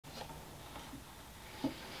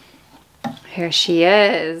Here she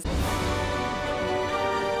is.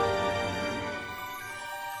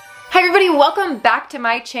 Hi everybody, welcome back to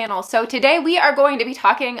my channel. So today we are going to be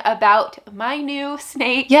talking about my new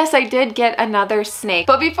snake. Yes, I did get another snake.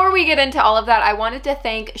 But before we get into all of that, I wanted to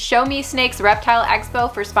thank Show Me Snakes Reptile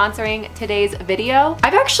Expo for sponsoring today's video.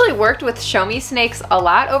 I've actually worked with Show Me Snakes a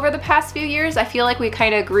lot over the past few years. I feel like we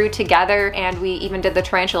kind of grew together and we even did the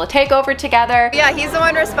Tarantula takeover together. Yeah, he's the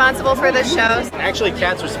one responsible for the show. Actually,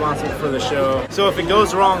 Kat's responsible for the show. So if it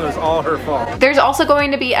goes wrong, it was all her fault. There's also going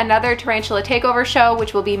to be another Tarantula takeover show,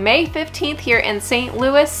 which will be May 15th here in St.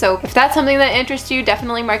 Louis. So if that's something that interests you,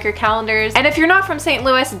 definitely mark your calendars. And if you're not from St.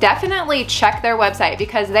 Louis, definitely check their website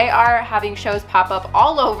because they are having shows pop up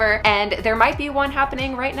all over and there might be one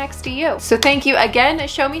happening right next to you. So thank you again,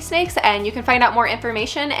 Show Me Snakes, and you can find out more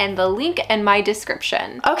information in the link in my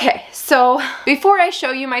description. Okay, so before I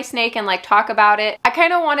show you my snake and like talk about it, I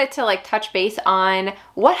kind of wanted to like touch base on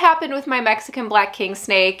what happened with my Mexican Black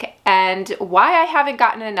Kingsnake and why I haven't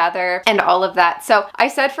gotten another and all of that. So I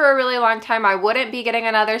said for a really long time I wouldn't be getting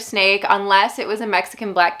another snake unless it was a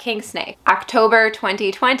Mexican Black Kingsnake. October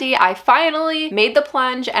 2020, I finally made the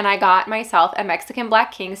plunge and I got myself a Mexican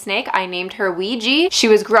Black Kingsnake. I named her Ouija. She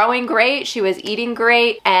was growing great, she was eating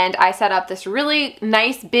great, and I set up this really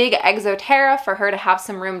nice big exoterra for her to have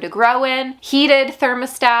some room to grow in. Heated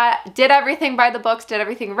thermostat, did everything by the books, did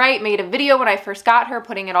everything right, made a video when I first got her,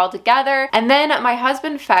 putting it all together. And then my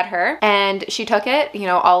husband fed her and she took it, you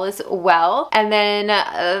know, all is well. And then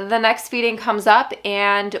the next feeding comes up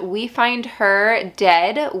and we find her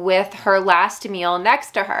dead with her last meal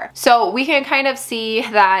next to her. So we can kind of see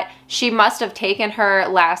that she must have taken her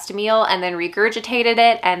last meal and then regurgitated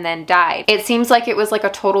it and then died. It seems like it was like a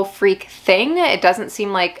total freak thing. It doesn't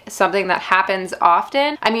seem like something that happens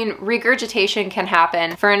often. I mean, regurgitation can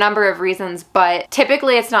happen for a number of reasons, but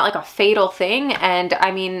typically it's not like a fatal thing. And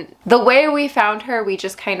I mean, the way we found her, we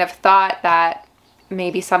just kind of thought that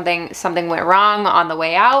maybe something went wrong on the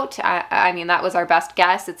way out. I mean, that was our best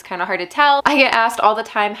guess. It's kind of hard to tell. I get asked all the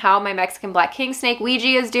time how my Mexican Black Kingsnake Ouija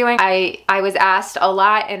is doing. I was asked a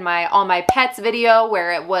lot in my All My Pets video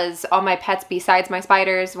where it was all my pets besides my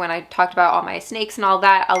spiders when I talked about all my snakes and all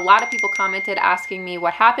that. A lot of people commented asking me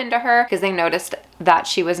what happened to her because they noticed that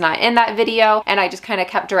she was not in that video, and I just kind of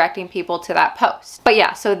kept directing people to that post. But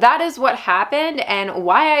yeah, so that is what happened and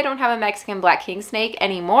why I don't have a Mexican Black Kingsnake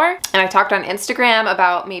anymore. And I talked on Instagram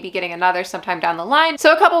about maybe getting another sometime down the line.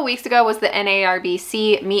 So a couple weeks ago was the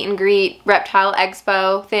NARBC meet and greet Reptile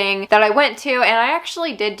Expo thing that I went to, and I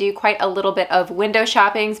actually did do quite a little bit of window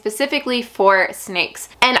shopping specifically for snakes.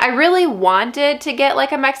 And I really wanted to get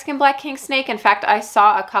like a Mexican Black Kingsnake. In fact, I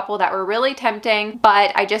saw a couple that were really tempting,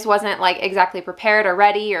 but I just wasn't like exactly prepared or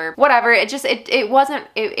ready or whatever. It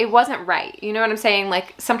wasn't right. You know what I'm saying?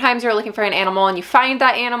 Like sometimes you're looking for an animal and you find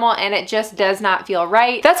that animal and it just does not feel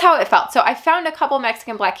right. That's how it felt. So I found a couple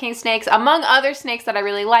Mexican Black Kingsnakes among other snakes that I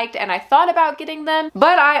really liked, and I thought about getting them,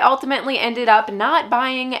 but I ultimately ended up not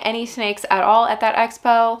buying any snakes at all at that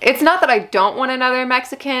expo. It's not that I don't want another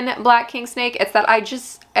Mexican Black Kingsnake, it's that I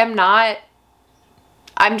just am not,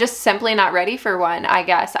 I'm just simply not ready for one, I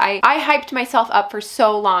guess. I hyped myself up for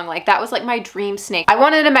so long. Like that was like my dream snake. I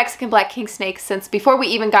wanted a Mexican Black Kingsnake since before we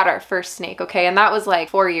even got our first snake, okay? And that was like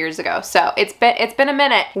 4 years ago. So it's been a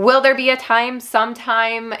minute. Will there be a time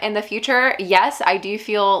sometime in the future? Yes, I do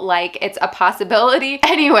feel like it's a possibility.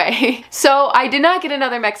 Anyway, so I did not get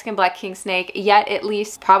another Mexican Black Kingsnake yet, at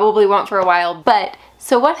least. Probably won't for a while, but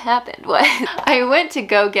so what happened was I went to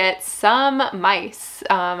go get some mice.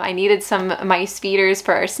 I needed some mice feeders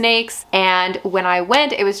for our snakes, and when I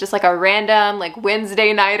went, it was just like a random like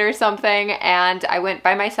Wednesday night or something, and I went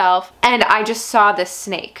by myself and I just saw this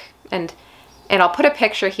snake, and I'll put a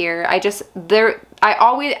picture here. I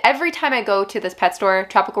always, every time I go to this pet store,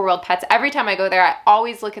 Tropical World Pets, every time I go there, I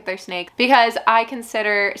always look at their snake because I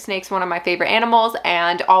consider snakes one of my favorite animals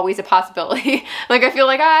and always a possibility. Like I feel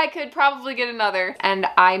like I could probably get another. And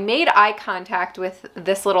I made eye contact with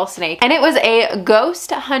this little snake, and it was a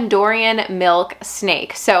Ghost Honduran Milk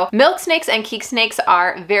Snake. So milk snakes and keek snakes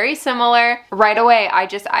are very similar. Right away,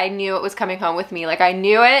 I knew it was coming home with me. Like I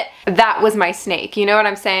knew it. That was my snake. You know what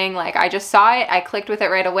I'm saying? Like I just saw it. I clicked with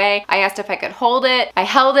it right away. I asked if I could hold it. I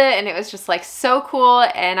held it and it was just like so cool,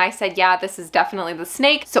 and I said, yeah, this is definitely the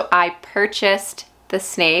snake. So I purchased the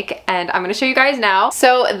snake, and I'm going to show you guys now.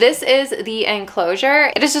 So this is the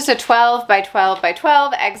enclosure. It is just a 12 by 12 by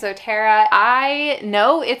 12 exoterra. I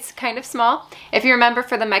know it's kind of small. If you remember,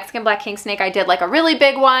 for the Mexican Black Kingsnake, I did like a really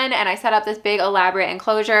big one and I set up this big elaborate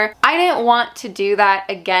enclosure. I didn't want to do that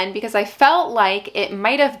again because I felt like it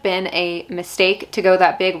might have been a mistake to go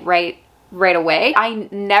that big right right away. I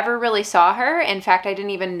never really saw her. In fact, I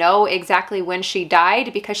didn't even know exactly when she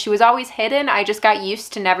died because she was always hidden. I just got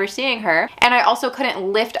used to never seeing her. And I also couldn't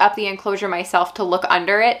lift up the enclosure myself to look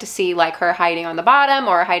under it to see like her hiding on the bottom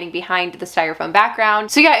or hiding behind the styrofoam background.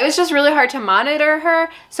 So yeah, it was just really hard to monitor her.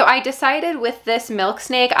 So I decided with this milk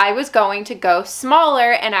snake, I was going to go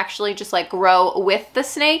smaller and actually just like grow with the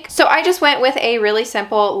snake. So I just went with a really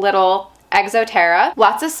simple little Exoterra,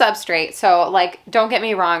 lots of substrate, so like don't get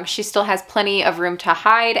me wrong, she still has plenty of room to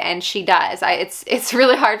hide, and she does. It's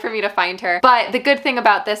really hard for me to find her, but the good thing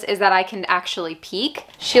about this is that I can actually peek.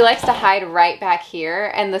 She likes to hide right back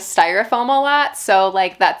here and the styrofoam a lot, so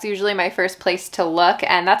like that's usually my first place to look,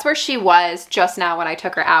 and that's where she was just now when I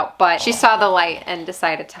took her out, but she saw the light and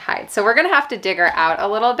decided to hide. So we're gonna have to dig her out a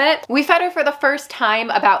little bit. We fed her for the first time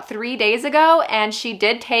about 3 days ago, and she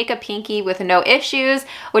did take a pinky with no issues,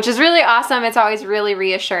 which is really awesome. It's always really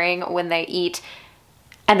reassuring when they eat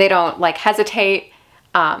and they don't like hesitate.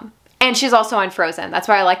 And she's also on frozen. That's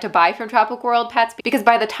why I like to buy from Tropical World Pets, because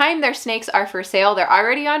by the time their snakes are for sale, they're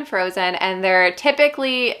already on frozen, and they're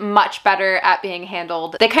typically much better at being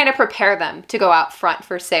handled. They kind of prepare them to go out front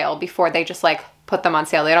for sale before they just like put them on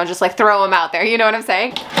sale. They don't just like throw them out there, you know what I'm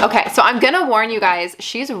saying? Okay, so I'm gonna warn you guys,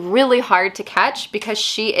 she's really hard to catch because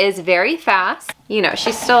she is very fast. You know,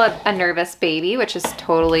 she's still a nervous baby, which is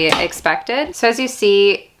totally expected. So as you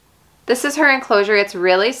see, this is her enclosure. It's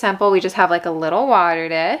really simple. We just have like a little water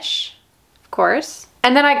dish, of course.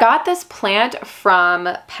 And then I got this plant from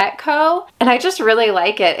Petco, and I just really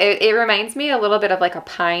like it. It reminds me a little bit of like a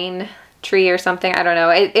pine tree or something. I don't know.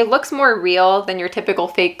 It looks more real than your typical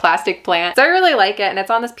fake plastic plant. So I really like it, and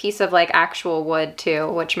it's on this piece of like actual wood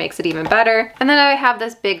too, which makes it even better. And then I have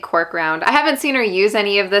this big cork round. I haven't seen her use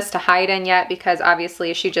any of this to hide in yet because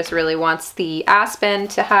obviously she just really wants the aspen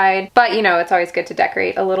to hide. But you know, it's always good to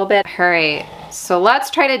decorate a little bit. All right, so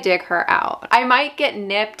let's try to dig her out. I might get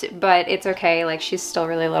nipped, but it's okay. Like, she's still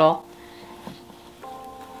really little.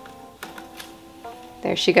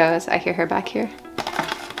 There she goes. I hear her back here.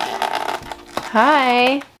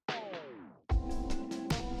 Hi.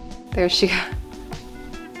 There she goes.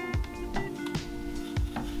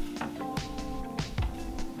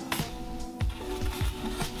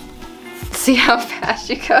 See how fast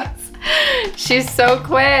she goes? She's so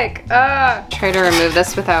quick. Try to remove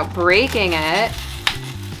this without breaking it.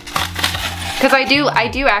 Because I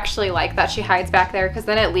do actually like that she hides back there, because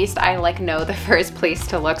then at least I like know the first place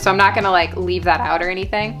to look. So I'm not gonna like leave that out or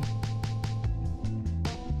anything.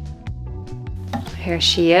 Here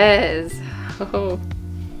she is. Oh,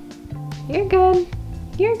 you're good.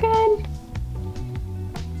 You're good.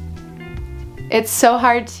 It's so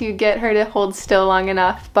hard to get her to hold still long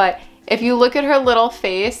enough, but if you look at her little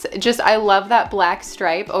face, I love that black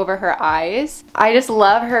stripe over her eyes. I just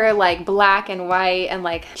love her like black and white, and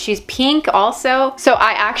like she's pink also. So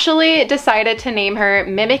I actually decided to name her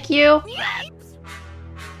Mimikyu.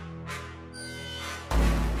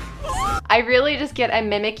 I really just get a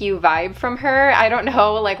Mimikyu vibe from her. I don't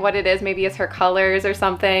know like what it is, maybe it's her colors or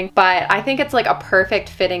something, but I think it's like a perfect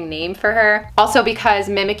fitting name for her. Also because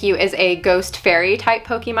Mimikyu is a ghost fairy type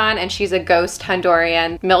Pokemon, and she's a Ghost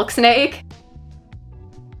Honduran Milk Snake.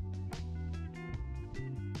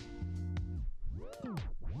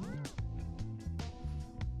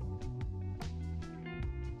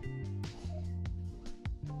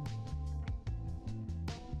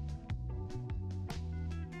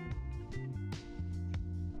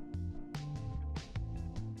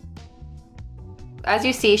 As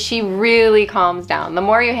you see, she really calms down. The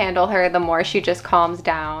more you handle her, the more she just calms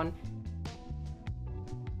down.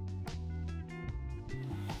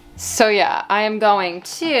 So yeah, I am going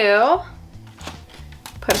to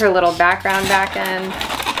put her little background back in,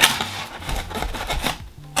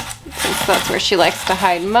 since that's where she likes to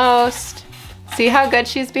hide most. See how good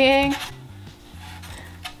she's being?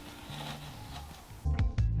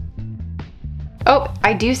 Oh,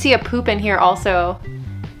 I do see a poop in here also.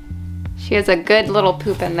 She has a good little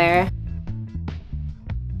poop in there.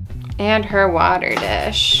 And her water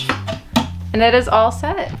dish. And it is all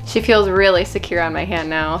set. She feels really secure on my hand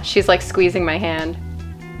now. She's like squeezing my hand.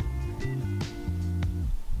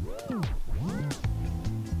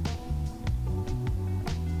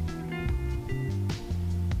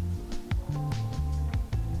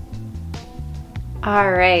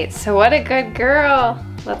 All right, so what a good girl.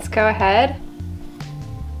 Let's go ahead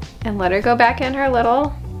and let her go back in her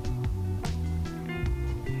little,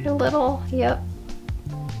 yep.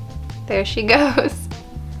 There she goes.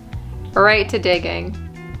 Right to digging.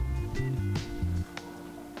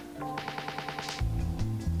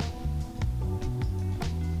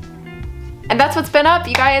 And that's what's been up,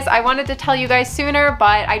 you guys. I wanted to tell you guys sooner,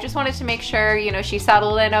 but I just wanted to make sure, you know, she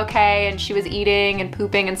settled in okay and she was eating and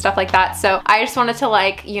pooping and stuff like that. So I just wanted to,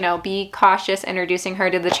 like, you know, be cautious introducing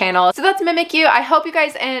her to the channel. So that's Mimikyu. I hope you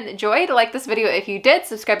guys enjoyed. Like this video if you did,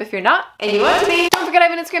 subscribe if you're not, and you want to be. Don't forget I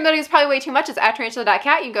have an Instagram that is probably way too much. It's at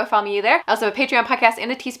Tarantula.Kat. You can go follow me there. I also have a Patreon podcast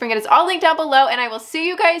and a Teespring. It is all linked down below, and I will see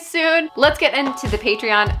you guys soon. Let's get into the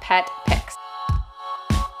Patreon pet picks.